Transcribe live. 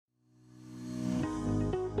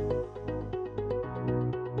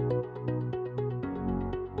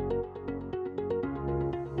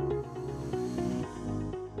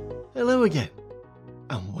Hello again,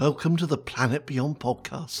 and welcome to the Planet Beyond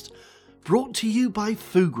podcast, brought to you by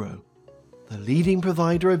Fugro, the leading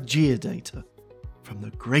provider of geodata from the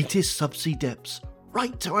greatest subsea depths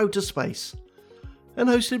right to outer space, and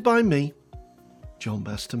hosted by me, John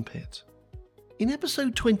Baston Pitt. In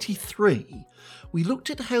episode 23, we looked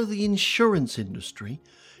at how the insurance industry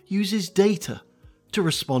uses data to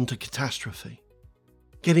respond to catastrophe,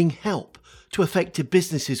 getting help to affected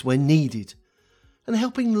businesses when needed, and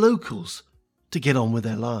helping locals to get on with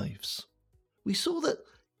their lives. We saw that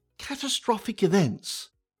catastrophic events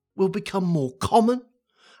will become more common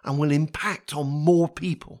and will impact on more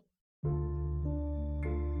people.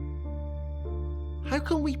 How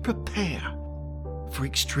can we prepare for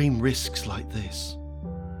extreme risks like this?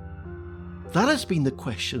 That has been the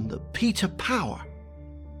question that Peter Power,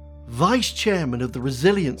 Vice Chairman of the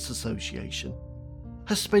Resilience Association,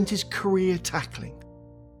 has spent his career tackling.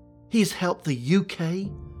 He has helped the UK,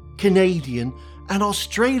 Canadian and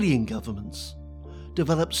Australian governments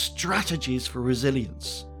develop strategies for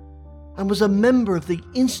resilience, and was a member of the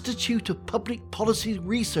Institute of Public Policy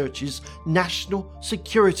Research's National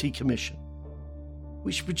Security Commission,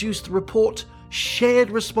 which produced the report Shared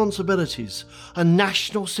Responsibilities, a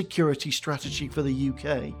National Security Strategy for the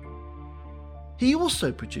UK. He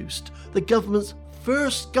also produced the government's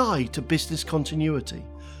first guide to business continuity,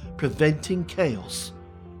 Preventing Chaos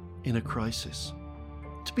in a Crisis.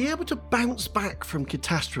 To be able to bounce back from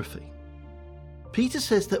catastrophe, Peter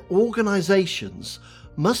says that organisations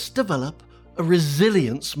must develop a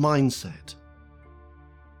resilience mindset.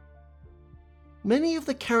 Many of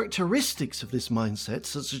the characteristics of this mindset,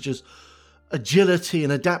 such as agility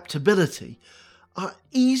and adaptability, are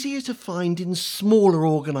easier to find in smaller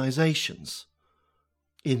organisations.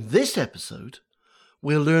 In this episode,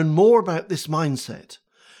 we'll learn more about this mindset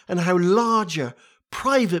and how larger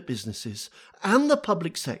private businesses and the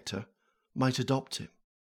public sector might adopt it.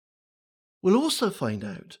 We'll also find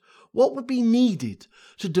out what would be needed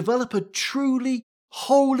to develop a truly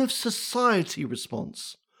whole-of-society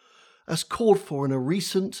response, as called for in a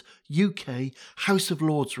recent UK House of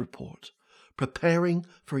Lords report, Preparing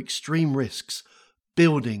for Extreme Risks,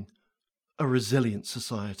 Building a Resilient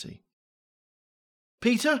Society.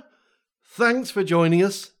 Peter, thanks for joining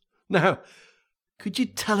us. Now, could you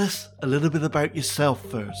tell us a little bit about yourself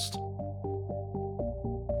first?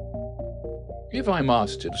 If I'm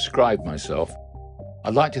asked to describe myself,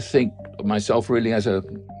 I'd like to think of myself really as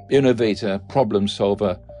an innovator, problem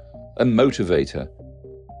solver, and motivator.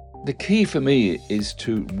 The key for me is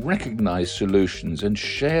to recognize solutions and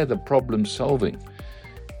share the problem solving.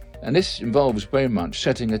 And this involves very much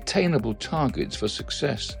setting attainable targets for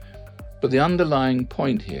success. But the underlying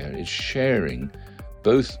point here is sharing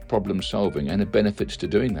both problem solving and the benefits to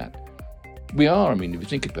doing that. We are, if you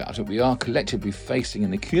think about it, we are collectively facing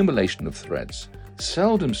an accumulation of threats,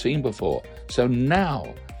 seldom seen before. So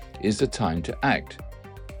now is the time to act.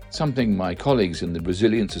 Something my colleagues in the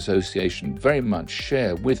Resilience Association very much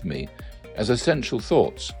share with me as essential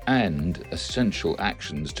thoughts and essential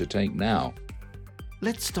actions to take now.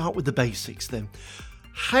 Let's start with the basics then.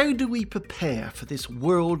 How do we prepare for this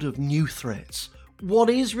world of new threats? What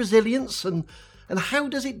is resilience and how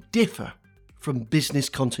does it differ from business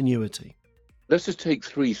continuity? Let's just take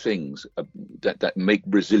three things that make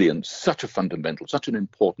resilience such a fundamental, such an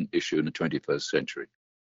important issue in the 21st century.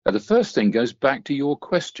 Now, the first thing goes back to your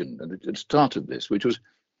question, and it started this, which was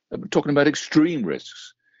talking about extreme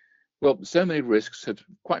risks. Well, so many risks have,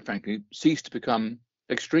 quite frankly, ceased to become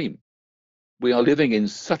extreme. We are living in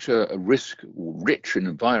such a risk-rich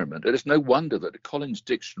environment. It is no wonder that the Collins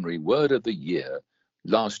Dictionary word of the year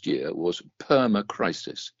last year was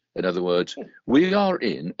perma-crisis. In other words, we are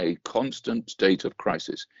in a constant state of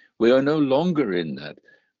crisis. We are no longer in that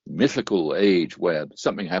mythical age where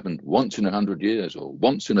something happened once in 100 years or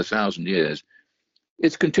once in 1,000 years.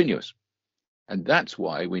 It's continuous. And that's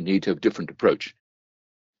why we need to have a different approach.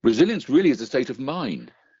 Resilience really is a state of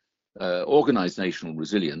mind. Organizational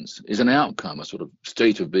resilience is an outcome, a sort of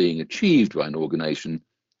state of being achieved by an organization,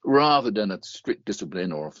 rather than a strict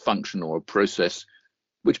discipline or a function or a process,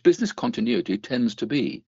 which business continuity tends to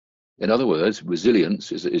be. In other words,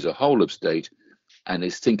 resilience is a whole of state and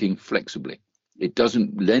is thinking flexibly. It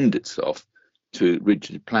doesn't lend itself to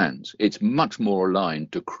rigid plans. It's much more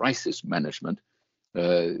aligned to crisis management,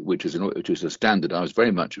 which is a standard I was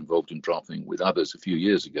very much involved in drafting with others a few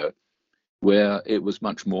years ago, where it was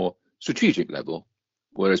much more strategic level,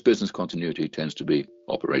 whereas business continuity tends to be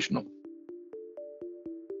operational.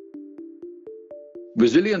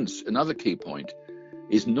 Resilience, another key point,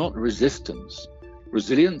 is not resistance.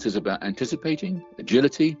 Resilience is about anticipating,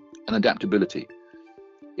 agility, and adaptability.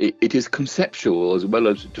 it is conceptual as well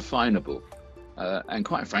as definable. And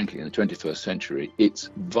quite frankly, in the 21st century, it's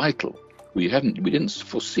vital. We didn't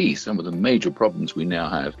foresee some of the major problems we now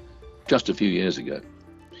have just a few years ago.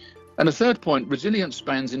 And a third point, resilience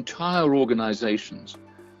spans entire organizations.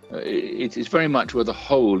 It is very much where the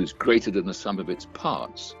whole is greater than the sum of its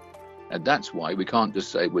parts. And that's why we can't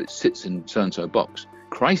just say, well, it sits in so-and-so box.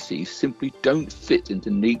 Crises simply don't fit into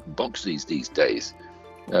neat boxes these days.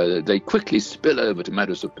 They quickly spill over to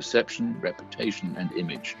matters of perception, reputation, and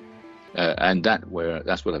image. And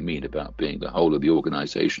that's what I mean about being the whole of the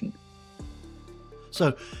organization.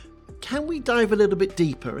 So, can we dive a little bit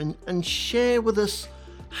deeper and share with us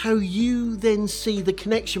how you then see the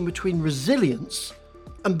connection between resilience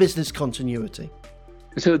and business continuity?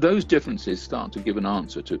 So those differences start to give an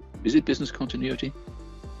answer to, is it business continuity?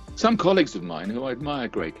 Some colleagues of mine who I admire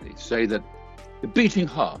greatly say that the beating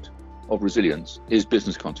heart of resilience is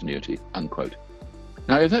business continuity, unquote.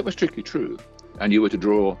 Now, if that was strictly true, and you were to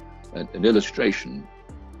draw an illustration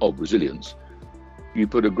of resilience, you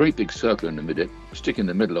put a great big circle in the middle, stick in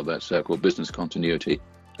the middle of that circle business continuity,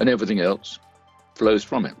 and everything else flows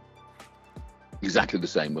from it. Exactly the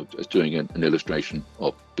same as doing an illustration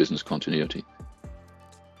of business continuity.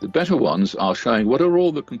 The better ones are showing what are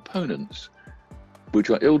all the components which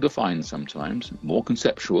are ill-defined sometimes, more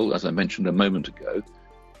conceptual, as I mentioned a moment ago,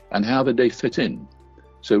 and how did they fit in?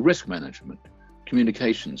 So risk management,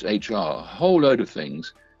 communications, HR, a whole load of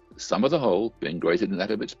things, some of the whole being greater than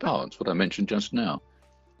that of its parts, what I mentioned just now.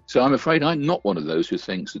 So I'm afraid I'm not one of those who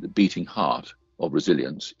thinks that the beating heart of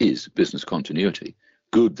resilience is business continuity,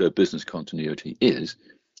 good though business continuity is,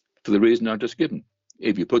 for the reason I've just given.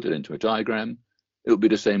 If you put it into a diagram, it will be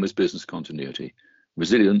the same as business continuity.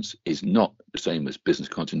 Resilience is not the same as business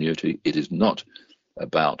continuity. It is not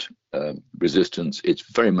about resistance. It's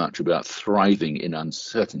very much about thriving in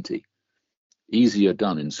uncertainty. Easier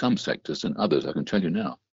done in some sectors than others, I can tell you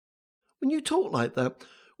now. When you talk like that,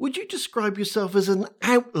 would you describe yourself as an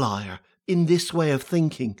outlier in this way of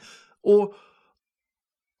thinking? Or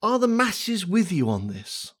are the masses with you on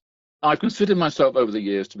this? I've considered myself over the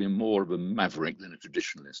years to be more of a maverick than a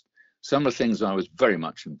traditionalist. Some of the things I was very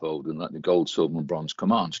much involved in, like the gold, silver, and bronze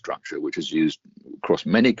command structure, which is used across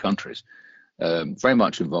many countries, very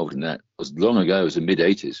much involved in that as long ago as the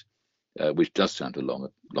mid-80s, which does sound a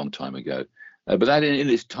long time ago. But that in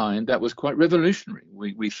its time, that was quite revolutionary.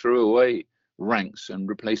 We threw away ranks and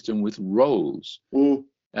replaced them with roles.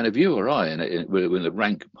 And if you or I, in the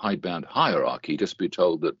rank hidebound hierarchy, just be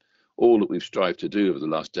told that all that we've strived to do over the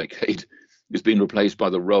last decade is being replaced by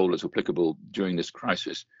the role that's applicable during this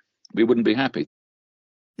crisis, we wouldn't be happy.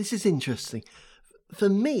 This is interesting. For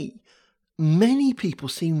me, many people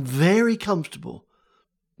seem very comfortable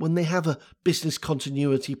when they have a business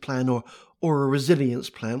continuity plan or a resilience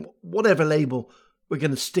plan, whatever label we're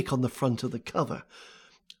going to stick on the front of the cover,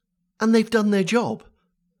 and they've done their job.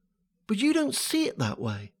 But you don't see it that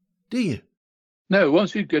way, do you? No,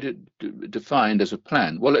 once you get it defined as a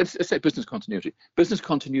plan, well, let's say business continuity. Business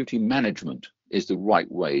continuity management is the right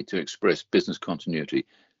way to express business continuity.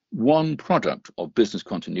 One product of business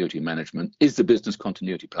continuity management is the business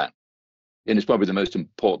continuity plan. And it's probably the most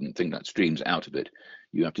important thing that streams out of it.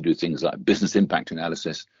 You have to do things like business impact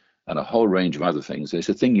analysis and a whole range of other things. It's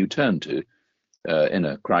a thing you turn to in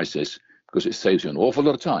a crisis because it saves you an awful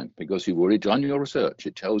lot of time because you've already done your research.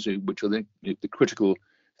 It tells you which are the critical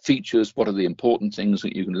features, what are the important things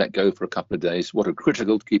that you can let go for a couple of days, what are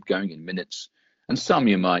critical to keep going in minutes. And some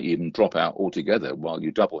you might even drop out altogether while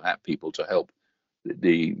you double hat people to help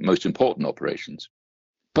the most important operations.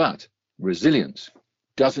 But resilience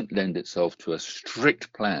doesn't lend itself to a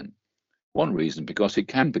strict plan. One reason, because it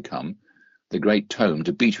can become the great tome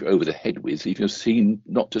to beat you over the head with if you're seen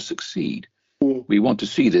not to succeed. We want to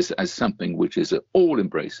see this as something which is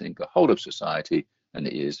all-embracing, the whole of society, and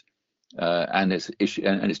it is, and its issue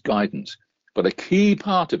and its guidance. But a key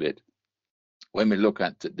part of it, when we look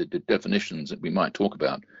at the definitions that we might talk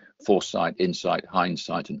about, foresight, insight,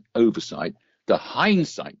 hindsight, and oversight, the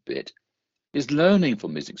hindsight bit is learning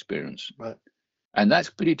from this experience. Right. And that's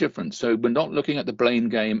pretty different. So we're not looking at the blame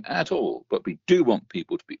game at all, but we do want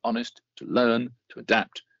people to be honest, to learn, to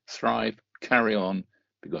adapt, thrive, carry on,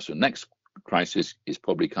 because the next crisis is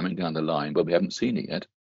probably coming down the line, but we haven't seen it yet.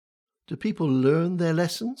 Do people learn their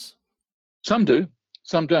lessons? Some do,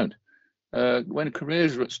 some don't. When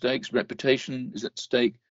careers are at stake, reputation is at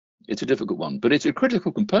stake, it's a difficult one, but it's a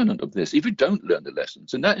critical component of this. If you don't learn the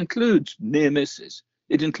lessons, and that includes near misses,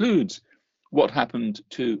 it includes what happened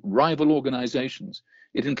to rival organizations.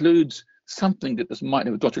 It includes something that might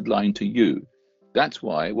have a dotted line to you. That's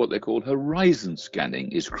why what they call horizon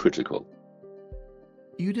scanning is critical.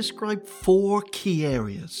 you describe 4 key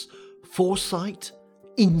areas: foresight,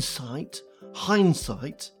 insight,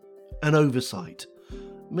 hindsight, and oversight.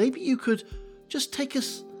 Maybe you could just take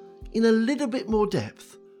us in a little bit more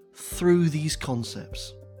depth through these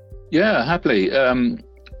concepts. Yeah, happily.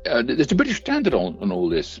 There's a British Standard on all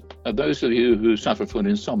this. Those of you who suffer from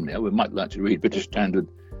insomnia, we might like to read British Standard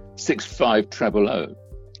 6500.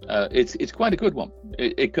 It's quite a good one.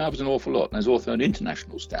 It covers an awful lot, and there's also an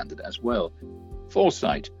international standard as well.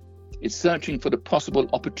 Foresight, it's searching for the possible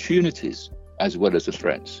opportunities as well as the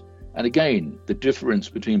threats. And again, the difference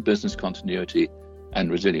between business continuity and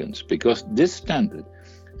resilience, because this standard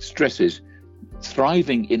stresses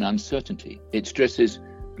thriving in uncertainty. It stresses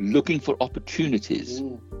looking for opportunities.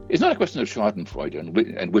 It's not a question of schadenfreude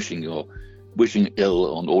and wishing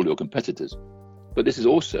ill on all your competitors. But this is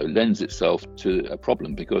also lends itself to a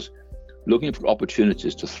problem, because looking for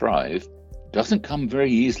opportunities to thrive doesn't come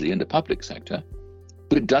very easily in the public sector,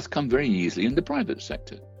 but it does come very easily in the private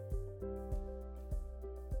sector.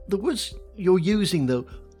 The words you're using, though,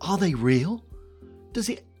 are they real? Does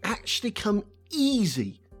it actually come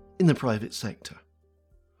easy in the private sector?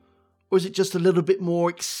 Or is it just a little bit more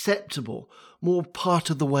acceptable, more part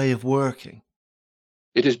of the way of working?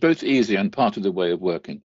 It is both easy and part of the way of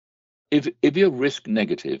working. If you're risk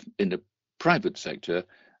negative in the private sector,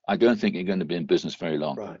 I don't think you're going to be in business very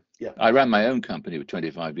long. Right. Yeah. I ran my own company for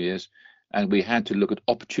 25 years, and we had to look at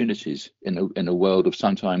opportunities in a world of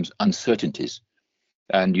sometimes uncertainties.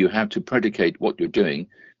 And you have to predicate what you're doing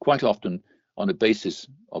quite often on a basis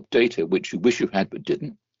of data which you wish you had but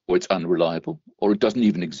didn't, or it's unreliable, or it doesn't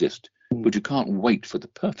even exist. But you can't wait for the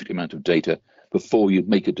perfect amount of data before you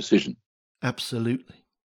make a decision. Absolutely.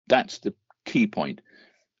 That's the key point.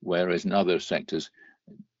 Whereas in other sectors,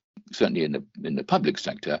 certainly in the public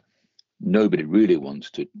sector, nobody really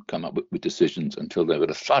wants to come up with decisions until they've got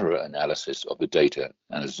a thorough analysis of the data.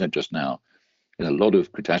 And as I said just now, in a lot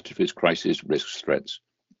of catastrophes, crises, risks, threats,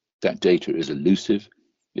 that data is elusive.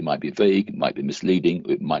 It might be vague, it might be misleading,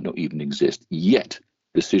 it might not even exist. Yet,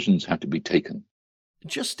 decisions have to be taken.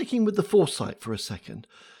 Just sticking with the foresight for a second,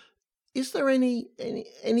 is there any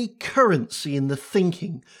currency in the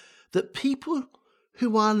thinking that people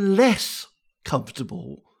who are less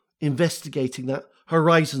comfortable investigating that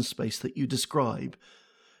horizon space that you describe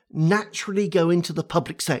naturally go into the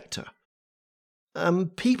public sector?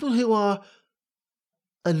 People who are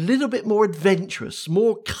a little bit more adventurous,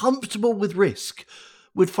 more comfortable with risk,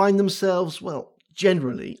 would find themselves, well,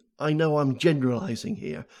 generally, I know I'm generalising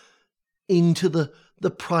here, into the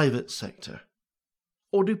private sector?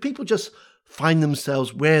 Or do people just find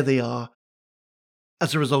themselves where they are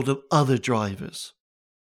as a result of other drivers?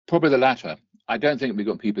 Probably the latter. I don't think we've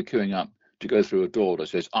got people queuing up to go through a door that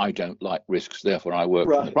says, I don't like risks, therefore I work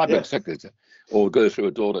in the private sector. Or go through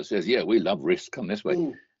a door that says, yeah, we love risks, come this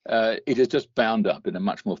way. It is just bound up in a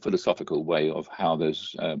much more philosophical way of how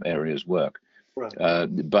those areas work. Right.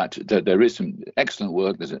 But there is some excellent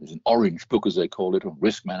work. There's an orange book, as they call it, of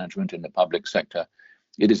risk management in the public sector.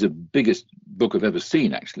 It is the biggest book I've ever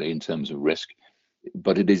seen, actually, in terms of risk.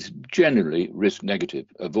 But it is generally risk negative.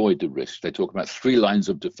 Avoid the risk. They talk about 3 lines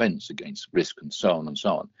of defense against risk and so on and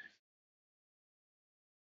so on.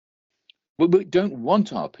 But we don't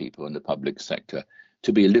want our people in the public sector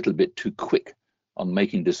to be a little bit too quick on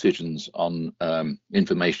making decisions on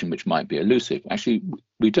information which might be elusive. Actually,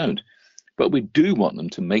 we don't. But we do want them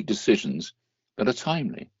to make decisions that are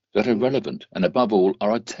timely, that are relevant, and above all,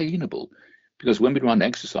 are attainable. Because when we run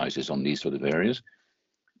exercises on these sort of areas,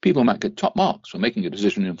 people might get top marks for making a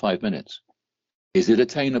decision in 5 minutes. Is it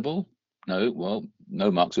attainable? No, well,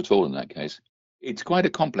 no marks at all in that case. It's quite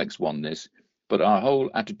a complex one, this, but our whole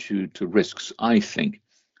attitude to risks, I think,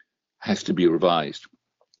 has to be revised.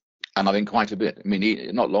 And I think quite a bit. I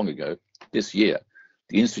mean, not long ago, this year,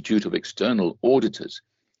 the Institute of External Auditors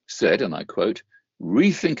said, and I quote,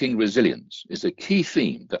 rethinking resilience is a key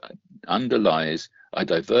theme that underlies a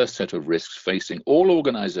diverse set of risks facing all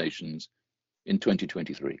organizations in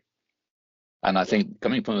 2023. And I think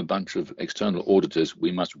coming from a bunch of external auditors,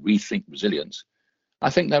 we must rethink resilience. I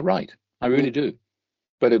think they're right. I really do.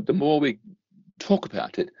 But the more we talk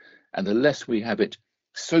about it and the less we have it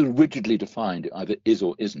so rigidly defined, it either is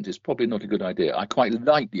or isn't, is probably not a good idea. I quite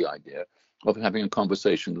like the idea of having a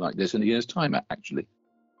conversation like this in a year's time, actually.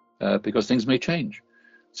 Because things may change.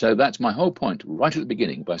 So that's my whole point right at the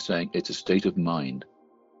beginning by saying it's a state of mind.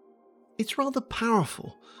 It's rather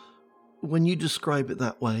powerful when you describe it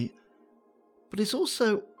that way, but it's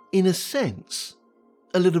also, in a sense,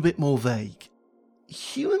 a little bit more vague.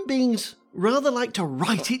 Human beings rather like to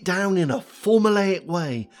write it down in a formulaic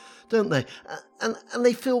way, don't they? And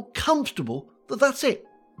they feel comfortable that that's it,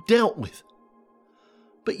 dealt with.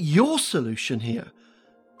 But your solution here,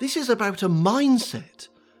 this is about a mindset.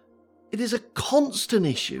 It is a constant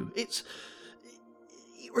issue. It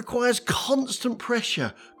requires constant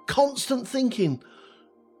pressure, constant thinking,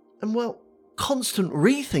 and, well, constant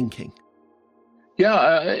rethinking.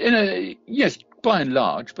 Yeah, yes, by and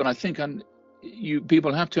large, but I think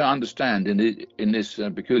people have to understand in this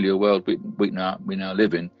peculiar world we now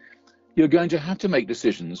live in, you're going to have to make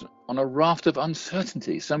decisions on a raft of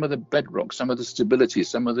uncertainty. Some of the bedrock, some of the stability,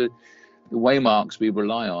 some of the waymarks we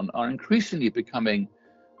rely on are increasingly becoming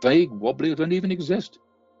vague, wobbly, or don't even exist.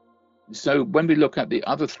 So when we look at the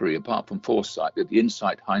other three, apart from foresight, the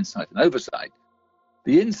insight, hindsight, and oversight,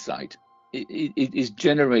 the insight is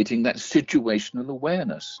generating that situational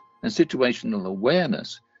awareness. And situational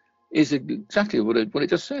awareness is exactly what it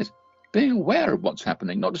just says. Being aware of what's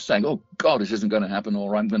happening, not just saying, oh, God, this isn't going to happen,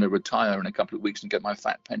 or I'm going to retire in a couple of weeks and get my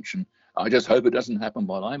fat pension. I just hope it doesn't happen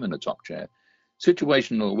while I'm in the top chair.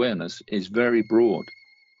 Situational awareness is very broad.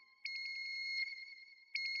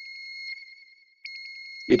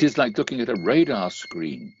 It is like looking at a radar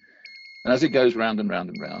screen. And as it goes round and round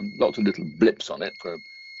and round, lots of little blips on it for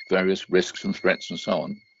various risks and threats and so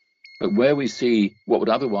on. But where we see what would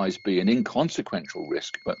otherwise be an inconsequential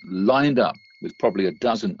risk, but lined up with probably a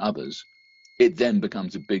dozen others, it then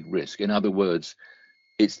becomes a big risk. In other words,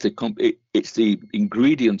 it's the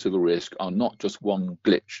ingredients of the risk are not just one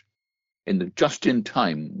glitch. In the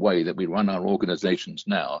just-in-time way that we run our organizations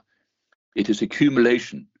now, it is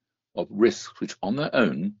accumulation of risks which on their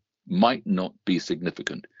own might not be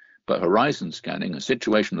significant. But horizon scanning and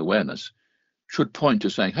situational awareness should point to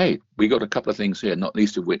saying, hey, we got a couple of things here, not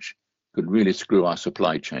least of which could really screw our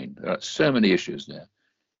supply chain. There are so many issues there.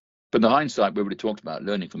 But the hindsight, we already talked about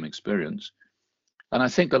learning from experience. And I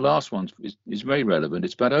think the last one is very relevant.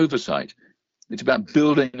 It's about oversight. It's about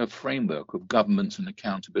building a framework of governance and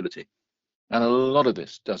accountability. And a lot of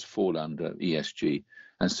this does fall under ESG,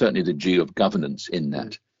 and certainly the G of governance in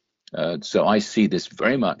that. So I see this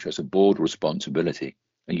very much as a board responsibility.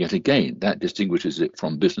 And yet again, that distinguishes it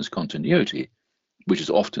from business continuity, which is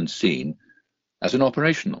often seen as an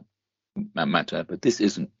operational matter, but this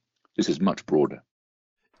isn't. This is much broader.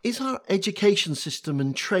 Is our education system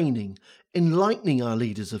and training enlightening our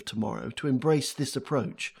leaders of tomorrow to embrace this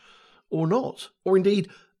approach, or not? Or indeed,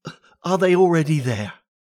 are they already there?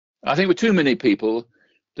 I think with too many people,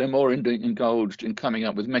 they're more indulged in coming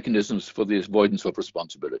up with mechanisms for the avoidance of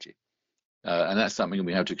responsibility. And that's something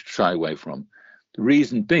we have to shy away from. The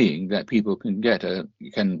reason being that people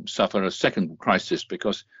can suffer a second crisis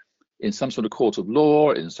because in some sort of court of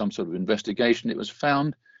law, in some sort of investigation, it was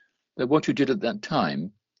found that what you did at that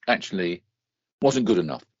time actually wasn't good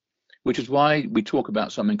enough, which is why we talk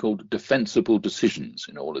about something called defensible decisions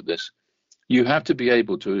in all of this. You have to be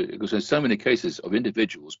able to, because there's so many cases of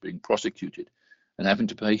individuals being prosecuted and having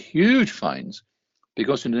to pay huge fines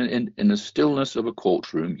because in the stillness of a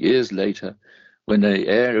courtroom years later, when the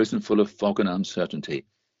air isn't full of fog and uncertainty,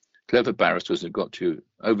 clever barristers have got you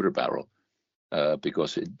over a barrel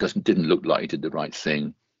because it didn't look like it did the right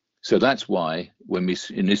thing. So that's why when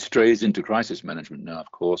this strays into crisis management now,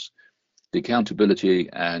 of course, the accountability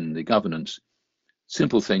and the governance,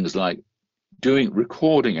 simple things like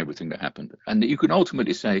recording everything that happened. And you can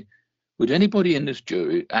ultimately say, would anybody in this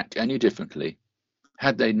jury act any differently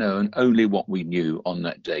had they known only what we knew on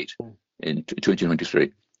that date in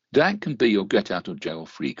 2023? That can be your get out of jail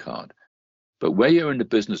free card. But where you're in the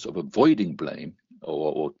business of avoiding blame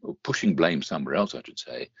or pushing blame somewhere else, I should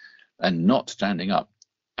say, and not standing up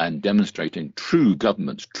and demonstrating true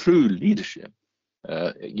governance, true leadership,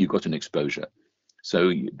 you got an exposure.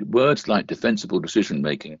 So words like defensible decision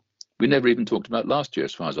making, we never even talked about last year,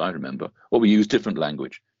 as far as I remember, or we use different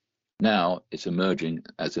language. Now it's emerging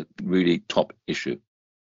as a really top issue.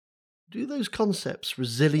 Do those concepts,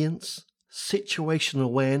 resilience, situational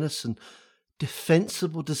awareness, and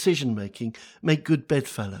defensible decision making, make good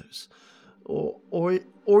bedfellows?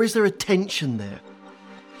 Or is there a tension there?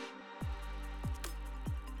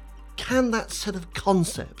 Can that set of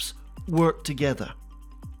concepts work together?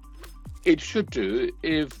 It should do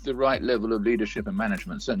if the right level of leadership and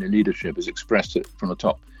management, certainly leadership, is expressed from the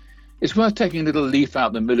top. It's worth taking a little leaf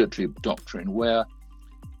out the military doctrine where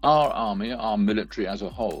our army, our military as a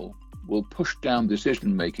whole, will push down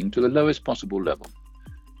decision-making to the lowest possible level.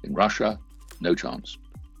 In Russia, no chance.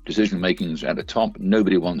 Decision-making is at the top.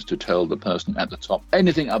 Nobody wants to tell the person at the top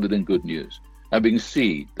anything other than good news. And we can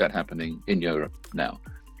see that happening in Europe now.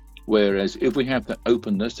 Whereas if we have the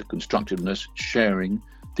openness, the constructiveness, sharing,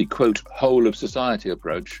 the quote, whole of society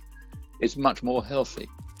approach, it's much more healthy.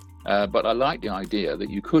 But I like the idea that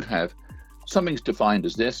you could have something's defined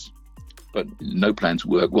as this, but no plans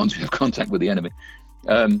work once you have contact with the enemy.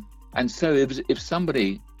 And so if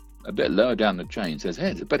somebody a bit lower down the chain says, hey,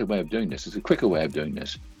 there's a better way of doing this, there's a quicker way of doing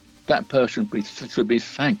this, that person should be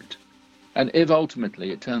thanked. And if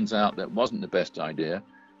ultimately it turns out that wasn't the best idea,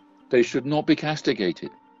 they should not be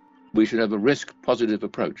castigated. We should have a risk-positive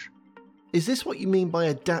approach. Is this what you mean by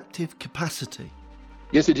adaptive capacity?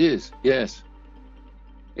 Yes, it is. Yes.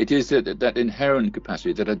 It is that inherent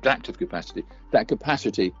capacity, that adaptive capacity, that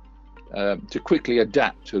capacity to quickly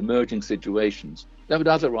adapt to emerging situations that would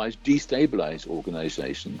otherwise destabilize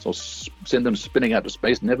organizations or send them spinning out of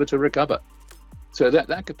space, never to recover. So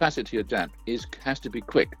that capacity to adapt has to be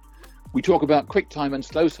quick. We talk about quick time and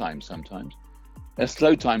slow time sometimes. A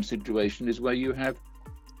slow time situation is where you have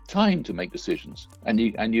time to make decisions and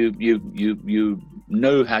you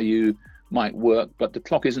know how you might work, but the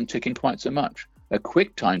clock isn't ticking quite so much. A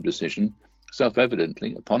quick time decision,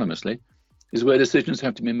 self-evidently, eponymously, is where decisions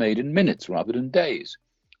have to be made in minutes rather than days.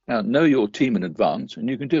 Now, know your team in advance and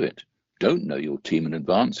you can do it. Don't know your team in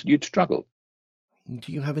advance, you'd struggle.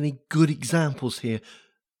 Do you have any good examples here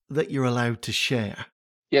that you're allowed to share?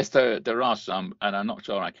 Yes, there are some, and I'm not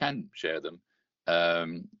sure I can share them.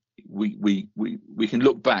 We can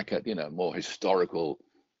look back at more historical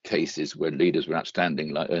cases where leaders were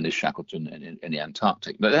outstanding, like Ernest Shackleton in the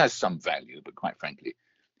Antarctic. But that has some value, but quite frankly,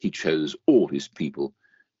 he chose all his people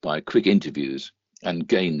by quick interviews and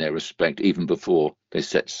gained their respect even before they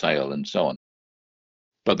set sail and so on.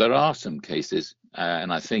 But there are some cases,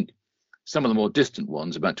 and I think some of the more distant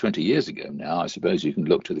ones, about 20 years ago now, I suppose you can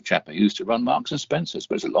look to the chap who used to run Marks and Spencer's,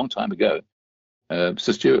 but it's a long time ago.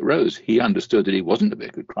 Sir Stuart Rose, he understood that he wasn't a very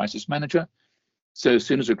good crisis manager. So as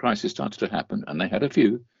soon as a crisis started to happen, and they had a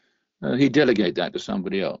few, he'd delegate that to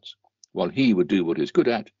somebody else, while he would do what he's good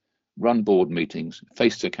at, run board meetings,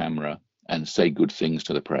 face the camera, and say good things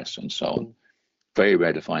to the press and so on. Very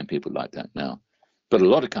rare to find people like that now. But a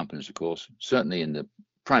lot of companies, of course, certainly in the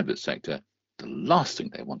private sector, the last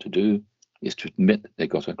thing they want to do is to admit that they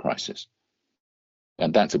got a crisis.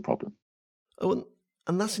 And that's a problem. Oh,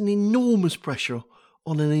 and that's an enormous pressure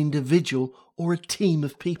on an individual or a team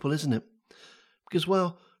of people, isn't it? Because,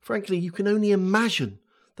 well, frankly, you can only imagine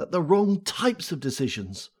that the wrong types of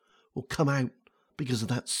decisions will come out because of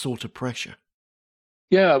that sort of pressure.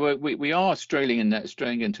 Yeah, well, we are straying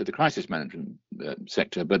into the crisis management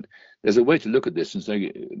sector, but there's a way to look at this and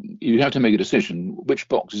say you have to make a decision. Which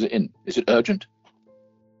box is it in? Is it urgent?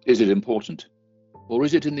 Is it important? Or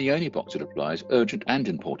is it in the only box that applies, urgent and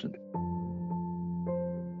important?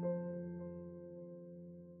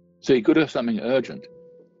 So you could have something urgent,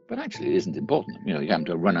 but actually it isn't important. You happen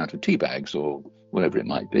to run out of tea bags or whatever it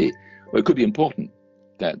might be. Or it could be important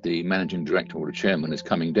that the managing director or the chairman is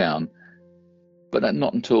coming down, but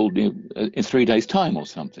not until in 3 days' time or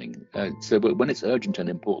something. But when it's urgent and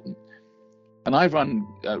important, and I've run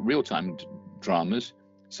real-time dramas,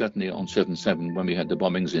 certainly on 7/7 when we had the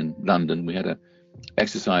bombings in London, we had an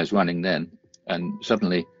exercise running then, and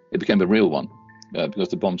suddenly it became a real one because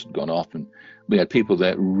the bombs had gone off, and we had people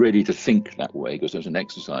there ready to think that way because there was an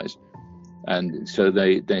exercise. And so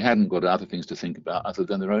they hadn't got other things to think about other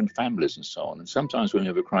than their own families and so on. And sometimes when you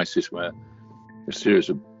have a crisis where a series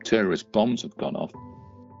of terrorist bombs have gone off,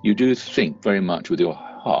 you do think very much with your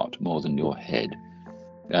heart more than your head.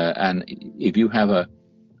 And if you have a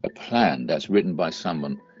plan that's written by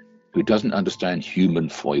someone who doesn't understand human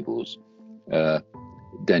foibles,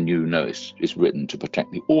 then it's written to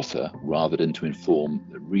protect the author rather than to inform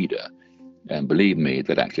the reader. And believe me,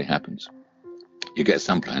 that actually happens. You get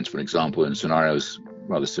some plans, for example, in scenarios,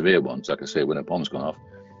 rather severe ones, like I say, when a bomb's gone off,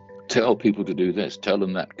 tell people to do this, tell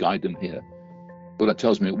them that, guide them here. Well, that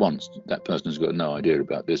tells me at once that person has got no idea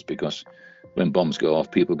about this, because when bombs go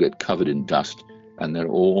off, people get covered in dust and they're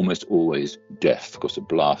almost always deaf because the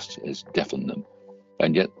blast has deafened them.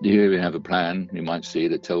 And yet here we have a plan, you might see,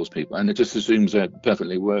 that tells people, and it just assumes they're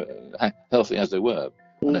perfectly healthy as they were,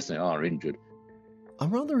 unless they are injured.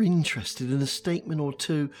 I'm rather interested in a statement or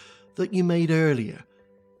two that you made earlier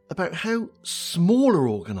about how smaller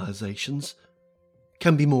organisations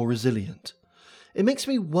can be more resilient. It makes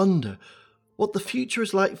me wonder what the future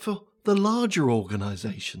is like for the larger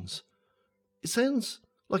organisations. It sounds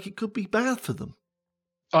like it could be bad for them.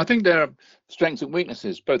 I think there are strengths and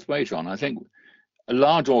weaknesses both ways, John. I think a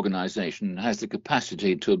large organisation has the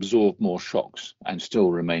capacity to absorb more shocks and still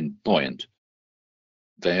remain buoyant.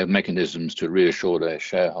 They have mechanisms to reassure their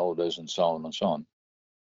shareholders and so on and so on.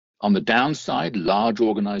 On the downside, large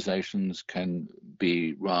organizations can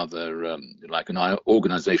be rather like an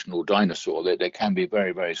organizational dinosaur. They can be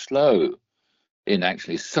very, very slow in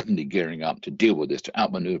actually suddenly gearing up to deal with this, to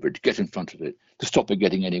outmaneuver it, to get in front of it, to stop it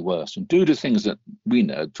getting any worse, and do the things that we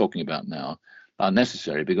know, talking about now, are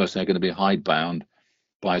necessary because they're going to be hidebound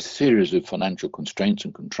by a series of financial constraints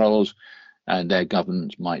and controls, and their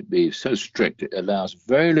governance might be so strict it allows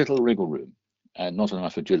very little wriggle room and not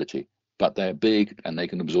enough agility, but they're big and they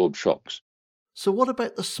can absorb shocks. So what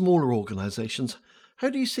about the smaller organisations? How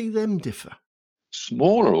do you see them differ?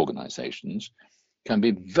 Smaller organisations can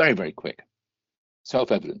be very, very quick,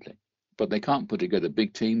 self-evidently, but they can't put together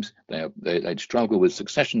big teams. They'd struggle with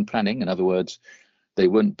succession planning. In other words, they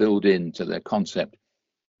wouldn't build into their concept,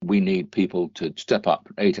 we need people to step up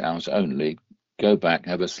 8 hours only, go back,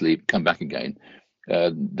 have a sleep, come back again.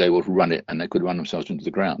 They will run it and they could run themselves into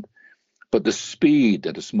the ground. But the speed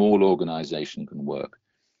that a small organization can work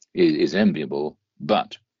is enviable.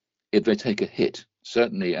 But if they take a hit,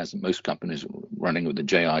 certainly as most companies running with the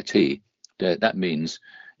JIT, that means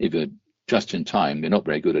if you're just in time, you're not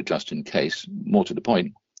very good at just in case. More to the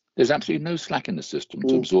point, there's absolutely no slack in the system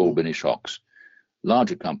to absorb any shocks.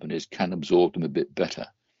 Larger companies can absorb them a bit better.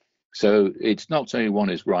 So it's not saying one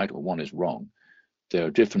is right or one is wrong. There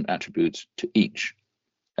are different attributes to each.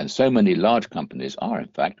 And so many large companies are, in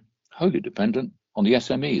fact, wholly dependent on the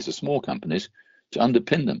SMEs, the small companies, to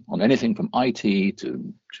underpin them on anything from IT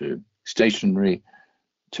to stationery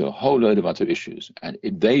to a whole load of other issues. And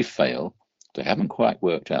if they fail, they haven't quite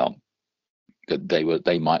worked out that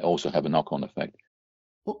they might also have a knock-on effect.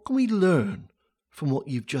 What can we learn from what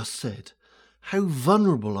you've just said? How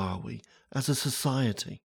vulnerable are we as a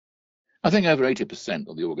society? I think over 80%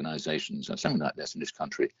 of the organizations, something like this in this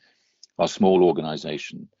country, are small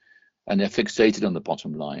organizations, and they're fixated on the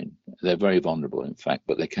bottom line. They're very vulnerable, in fact,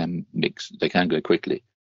 but they can go quickly.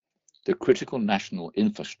 The critical national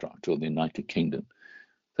infrastructure of the United Kingdom,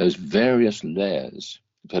 those various layers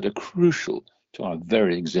that are crucial to our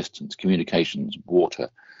very existence, communications, water,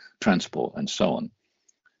 transport, and so on,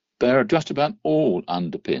 they're just about all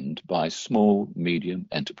underpinned by small, medium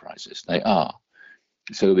enterprises. They are.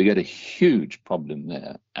 So we get a huge problem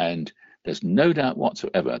there. And there's no doubt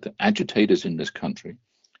whatsoever that agitators in this country,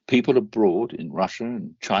 people abroad in Russia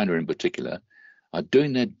and China in particular, are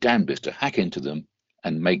doing their damnedest to hack into them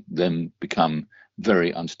and make them become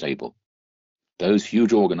very unstable. Those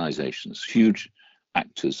huge organizations, huge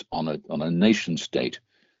actors on a nation state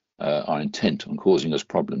are intent on causing us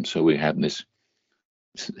problems. So we have this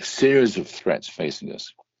series of threats facing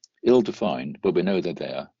us, ill-defined, but we know they're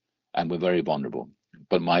there, and we're very vulnerable.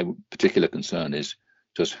 But my particular concern is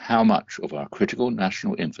just how much of our critical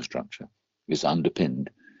national infrastructure is underpinned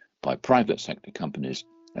by private sector companies,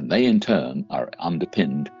 and they in turn are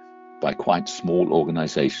underpinned by quite small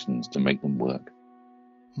organizations to make them work.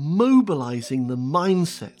 Mobilising the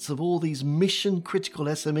mindsets of all these mission-critical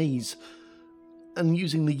SMEs, and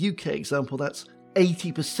using the UK example, that's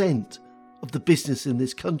 80% of the business in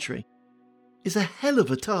this country, is a hell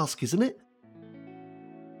of a task, isn't it?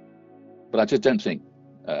 But I just don't think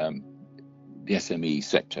the SME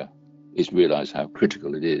sector is realised how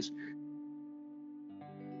critical it is.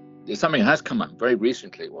 There's something that has come up very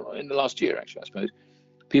recently, well, in the last year actually, I suppose.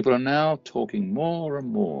 People are now talking more and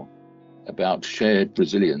more about shared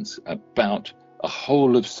resilience, about a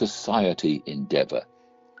whole of society endeavour.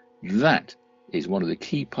 That is one of the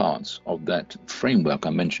key parts of that framework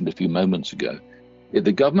I mentioned a few moments ago. If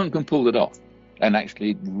the government can pull it off and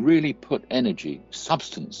actually really put energy,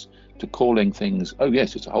 substance to calling things, oh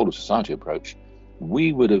yes, it's a whole of society approach,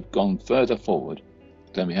 we would have gone further forward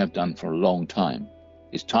than we have done for a long time.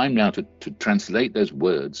 It's time now to translate those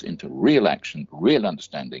words into real action, real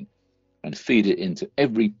understanding, and feed it into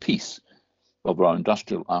every piece of our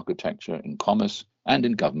industrial architecture in commerce and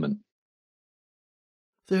in government.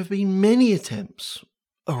 There have been many attempts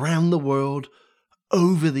around the world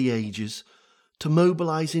over the ages to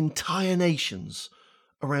mobilise entire nations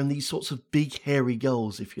around these sorts of big, hairy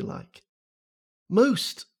goals, if you like.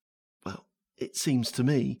 Most, well, it seems to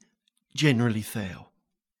me, generally fail.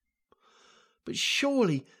 But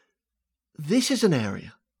surely this is an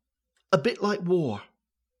area, a bit like war,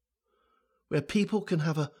 where people can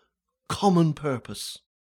have a common purpose.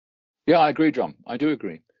 Yeah, I agree, John. I do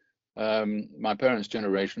agree. My parents'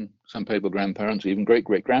 generation, some people grandparents, even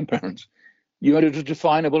great-great-grandparents, you had a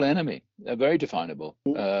definable enemy, a very definable,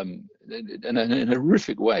 in a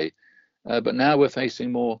horrific way. But now we're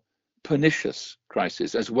facing more pernicious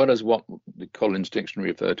crisis, as well as what the Collins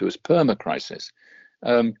Dictionary referred to as perma-crisis.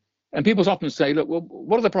 And people often say, look, well,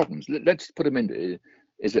 what are the problems? Let's put them in.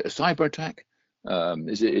 Is it a cyber attack?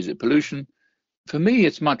 Is it pollution? For me,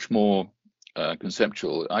 it's much more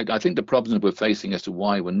conceptual. I think the problems we're facing as to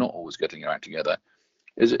why we're not always getting our act together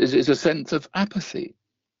is a sense of apathy.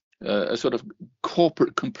 A sort of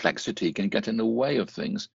corporate complexity can get in the way of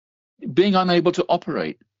things. Being unable to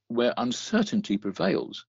operate where uncertainty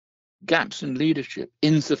prevails, gaps in leadership,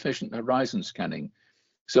 insufficient horizon scanning,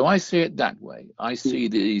 So I see it that way. I see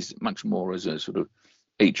these much more as a sort of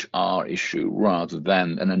HR issue rather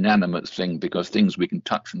than an inanimate thing, because things we can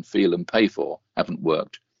touch and feel and pay for haven't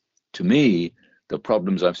worked. To me, the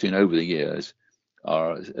problems I've seen over the years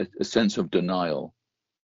are a sense of denial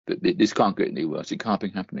that this can't get any worse, it can't be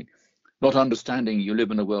happening. Not understanding you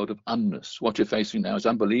live in a world of unness. What you're facing now is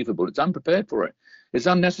unbelievable. It's unprepared for it. It's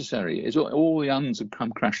unnecessary. It's all the uns have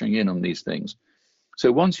come crashing in on these things. So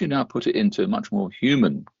once you now put it into a much more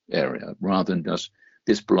human area, rather than just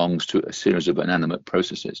this belongs to a series of inanimate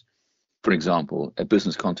processes. For example, a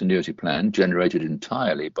business continuity plan generated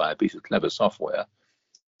entirely by a piece of clever software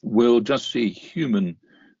will just see human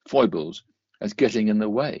foibles as getting in the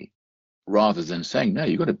way, rather than saying, no,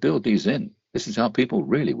 you've got to build these in. This is how people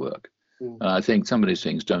really work. I think some of these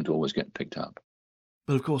things don't always get picked up.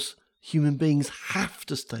 But of course, human beings have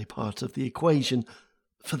to stay part of the equation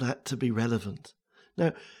for that to be relevant.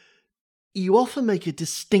 Now, you often make a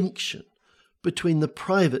distinction between the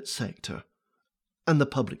private sector and the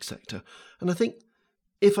public sector. And I think,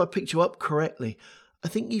 if I picked you up correctly, I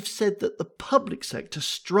think you've said that the public sector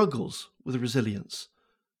struggles with resilience.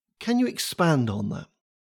 Can you expand on that?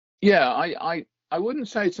 Yeah, I wouldn't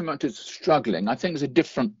say so much as struggling. I think it's a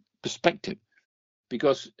different perspective,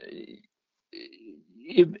 because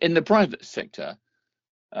in the private sector,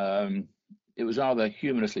 it was rather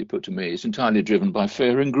humorously put to me, it's entirely driven by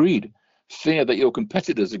fear and greed. Fear that your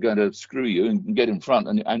competitors are going to screw you and get in front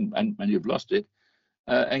and you've lost it,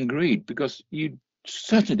 and greed because you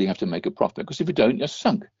certainly have to make a profit, because if you don't, you're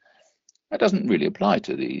sunk. That doesn't really apply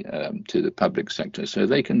to the public sector, so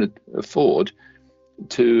they can afford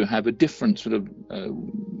to have a different sort of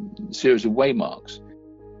series of waymarks.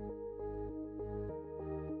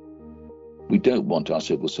 We don't want our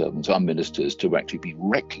civil servants, our ministers, to actually be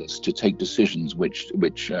reckless, to take decisions which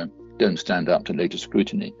don't stand up to later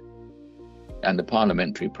scrutiny. And the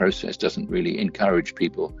parliamentary process doesn't really encourage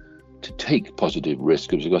people to take positive risks,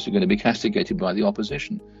 because they're going to be castigated by the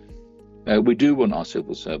opposition. We do want our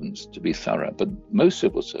civil servants to be thorough, but most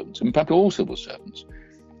civil servants, in fact all civil servants,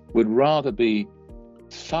 would rather be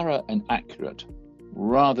thorough and accurate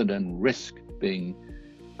rather than risk being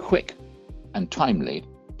quick and timely,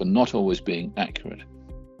 but not always being accurate.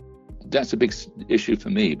 That's a big issue for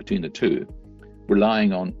me between the two.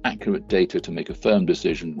 Relying on accurate data to make a firm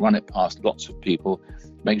decision, run it past lots of people,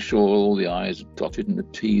 make sure all the I's are dotted and the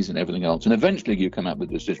T's and everything else, and eventually you come up with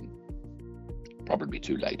a decision. Probably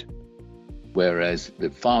too late. Whereas the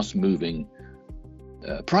fast-moving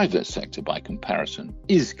private sector, by comparison,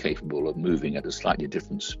 is capable of moving at a slightly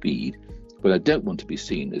different speed, but I don't want to be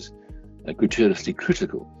seen as gratuitously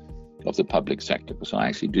critical of the public sector, because I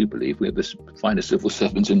actually do believe we have the finest civil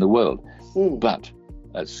servants in the world. But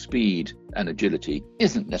speed and agility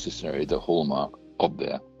isn't necessarily the hallmark of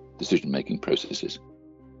their decision-making processes.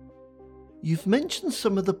 You've mentioned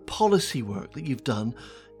some of the policy work that you've done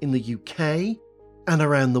in the UK and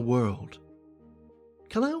around the world.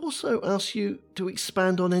 Can I also ask you to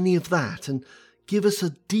expand on any of that and give us a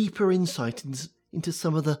deeper insight into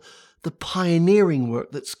some of the pioneering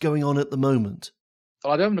work that's going on at the moment?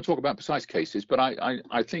 Well, I don't want to talk about precise cases, but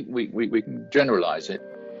I think we can generalise it.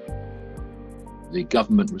 The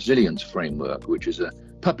Government Resilience Framework, which is a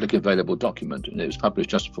public available document, and it was published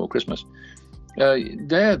just before Christmas.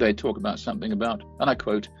 There they talk about something about, and I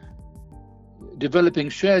quote, developing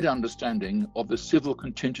shared understanding of the civil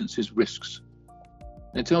contingencies risks.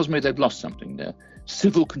 It tells me they've lost something there.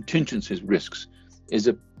 Civil contingencies risks is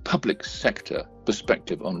a public sector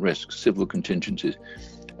perspective on risks, civil contingencies.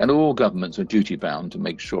 And all governments are duty bound to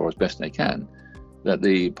make sure as best they can that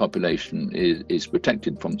the population is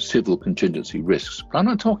protected from civil contingency risks. But I'm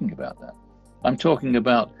not talking about that. I'm talking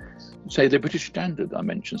about, say, the British Standard I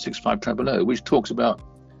mentioned, 65000, which talks about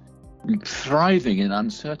thriving in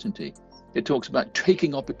uncertainty. It talks about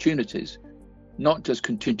taking opportunities, not just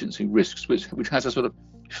contingency risks, which has a sort of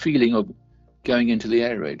feeling of going into the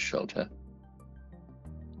air raid shelter.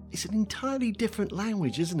 It's an entirely different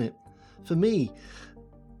language, isn't it? For me,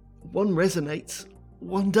 one resonates,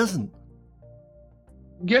 one doesn't.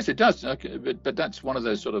 Yes, it does, okay, but that's one of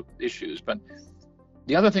those sort of issues. But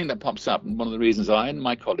the other thing that pops up, and one of the reasons I and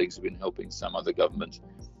my colleagues have been helping some other governments,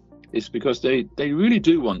 is because they really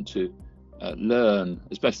do want to learn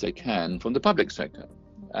as best they can from the public sector.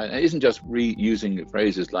 It isn't just reusing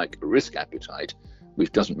phrases like risk appetite,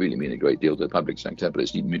 which doesn't really mean a great deal to the public sector, but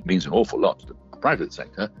it means an awful lot to the private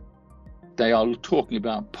sector. They are talking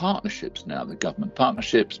about partnerships now, the government,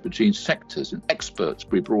 partnerships between sectors and experts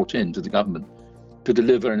be brought into the government to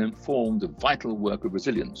deliver and inform the vital work of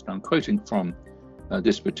resilience. Now, I'm quoting from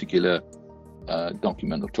this particular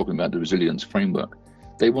document of talking about the resilience framework.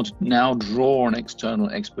 They want to now draw on external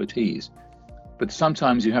expertise. But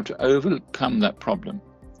sometimes you have to overcome that problem,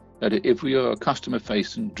 that if we are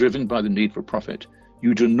customer-facing, driven by the need for profit,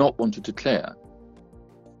 you do not want to declare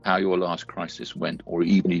how your last crisis went, or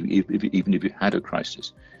even if you had a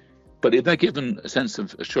crisis. But if they're given a sense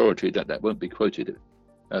of surety that that won't be quoted,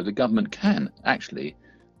 the government can actually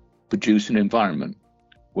produce an environment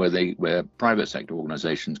where private sector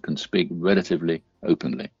organisations can speak relatively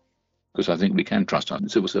openly, because I think we can trust our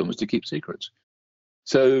civil servants to keep secrets.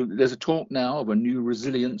 So there's a talk now of a new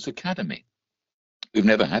resilience academy. We've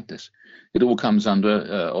never had this. It all comes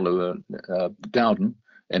under Oliver Dowden,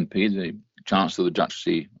 MP, the Chancellor of the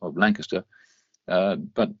Duchy of Lancaster.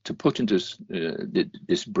 But to put into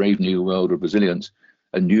this brave new world of resilience,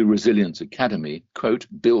 a new resilience academy, quote,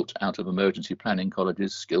 built out of emergency planning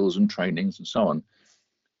colleges, skills and trainings and so on.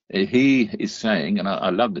 He is saying, and I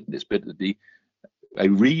love this bit, that a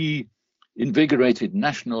reinvigorated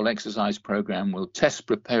national exercise program will test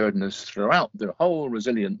preparedness throughout the whole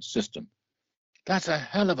resilience system. That's a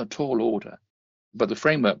hell of a tall order. But the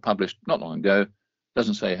framework published not long ago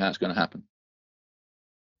doesn't say how it's going to happen.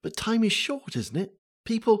 But time is short, isn't it?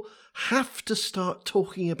 People have to start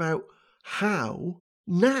talking about how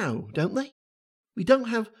now, don't they? We don't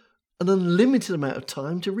have an unlimited amount of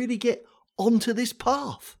time to really get onto this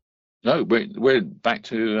path. No, we're back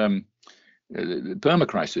to the perma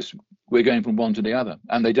crisis. We're going from one to the other,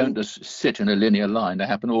 and they don't just sit in a linear line. They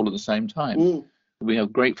happen all at the same time. We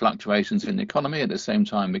have great fluctuations in the economy. At the same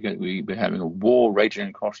time, we're having a war raging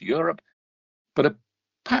across Europe. But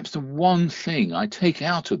perhaps the one thing I take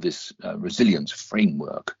out of this resilience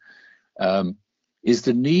framework is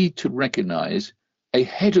the need to recognise a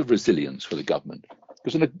head of resilience for the government.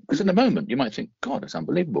 Because in a moment, you might think, God, that's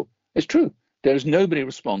unbelievable. It's true. There is nobody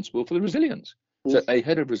responsible for the resilience. So a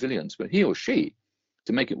head of resilience, but he or she,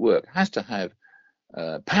 to make it work, has to have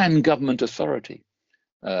pan-government authority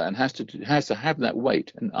and has to have that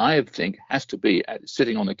weight. And I think has to be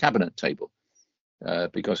sitting on the cabinet table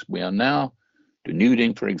because we are now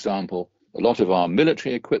denuding, for example, a lot of our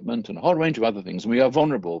military equipment and a whole range of other things. And we are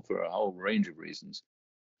vulnerable for a whole range of reasons.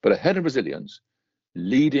 But a head of resilience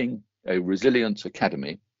leading a resilience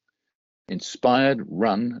academy, inspired,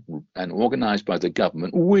 run and organised by the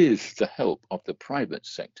government with the help of the private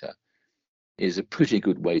sector, is a pretty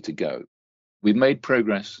good way to go. We've made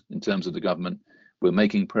progress in terms of the government. We're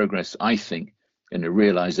making progress, I think, in the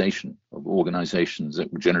realisation of organisations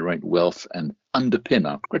that generate wealth and underpin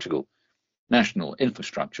our critical national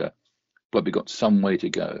infrastructure, but we've got some way to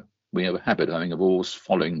go. We have a habit, I think, of always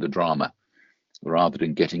following the drama rather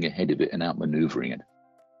than getting ahead of it and outmanoeuvring it.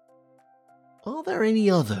 Are there any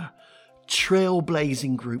other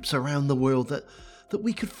trailblazing groups around the world that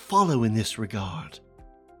we could follow in this regard?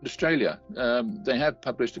 Australia, they have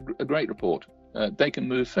published a great report. They can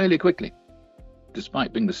move fairly quickly,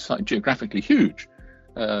 despite being geographically huge.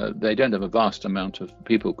 They don't have a vast amount of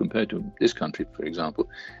people compared to this country, for example,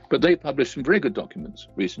 but they published some very good documents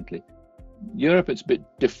recently. Europe, it's a bit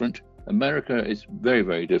different. America is very,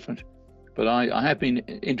 very different. But I have been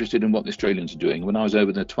interested in what the Australians are doing. When I was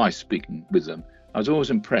over there twice speaking with them, I was always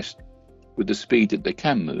impressed with the speed that they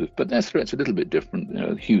can move. But their threat's a little bit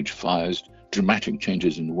different, huge fires, dramatic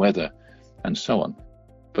changes in weather, and so on.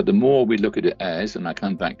 But the more we look at it as, and I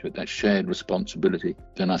come back to it, that shared responsibility,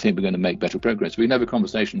 then I think we're going to make better progress. We can have a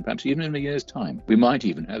conversation, perhaps even in a year's time. We might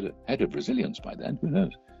even have a head of resilience by then. Who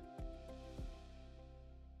knows?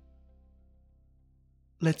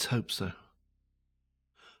 Let's hope so.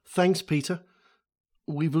 Thanks, Peter.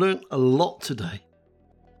 We've learnt a lot today.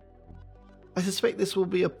 I suspect this will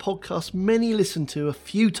be a podcast many listen to a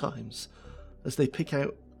few times as they pick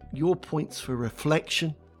out your points for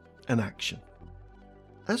reflection and action.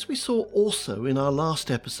 As we saw also in our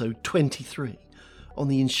last episode 23 on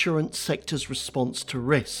the insurance sector's response to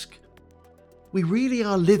risk, we really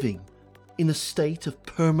are living in a state of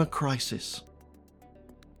perma-crisis.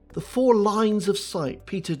 The 4 lines of sight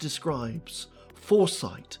Peter describes,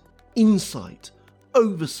 foresight, insight,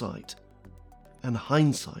 oversight, and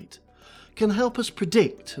hindsight, can help us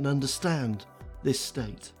predict and understand this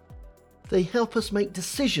state. They help us make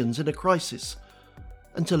decisions in a crisis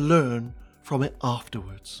and to learn from it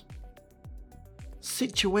afterwards.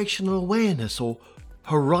 Situational awareness or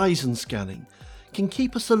horizon scanning can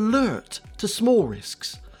keep us alert to small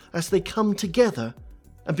risks as they come together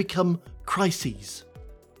and become crises.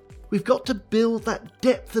 We've got to build that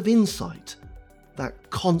depth of insight, that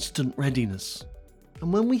constant readiness.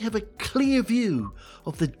 And when we have a clear view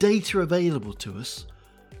of the data available to us,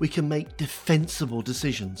 we can make defensible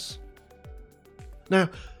decisions. Now,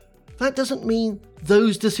 that doesn't mean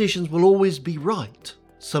those decisions will always be right.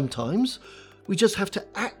 Sometimes We just have to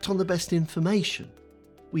act on the best information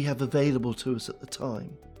we have available to us at the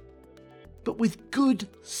time. But with good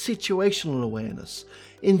situational awareness,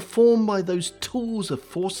 informed by those tools of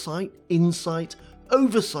foresight, insight,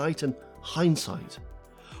 oversight and hindsight,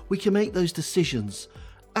 we can make those decisions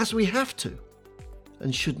as we have to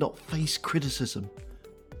and should not face criticism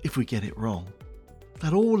if we get it wrong.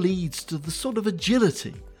 That all leads to the sort of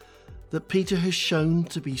agility that Peter has shown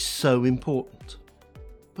to be so important.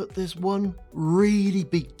 But there's one really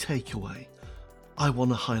big takeaway I want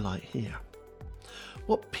to highlight here.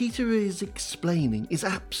 What Peter is explaining is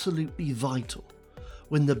absolutely vital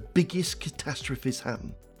when the biggest catastrophes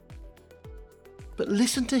happen. But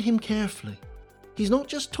listen to him carefully. He's not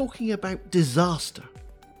just talking about disaster.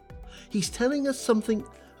 He's telling us something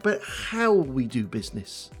about how we do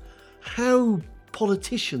business, how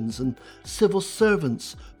politicians and civil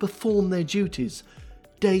servants perform their duties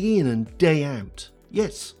day in and day out.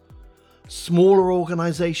 Yes, smaller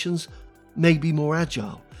organisations may be more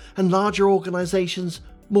agile and larger organisations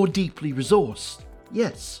more deeply resourced.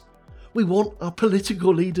 Yes, we want our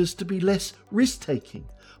political leaders to be less risk-taking,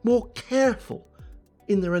 more careful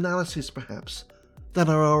in their analysis perhaps than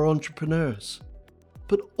are our entrepreneurs.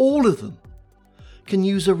 But all of them can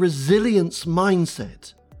use a resilience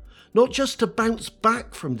mindset, not just to bounce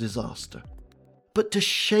back from disaster, but to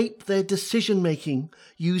shape their decision-making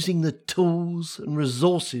using the tools and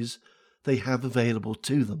resources they have available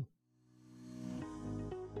to them.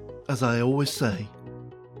 As I always say,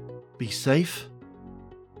 be safe,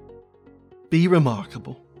 be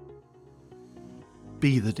remarkable,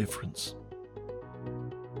 be the difference.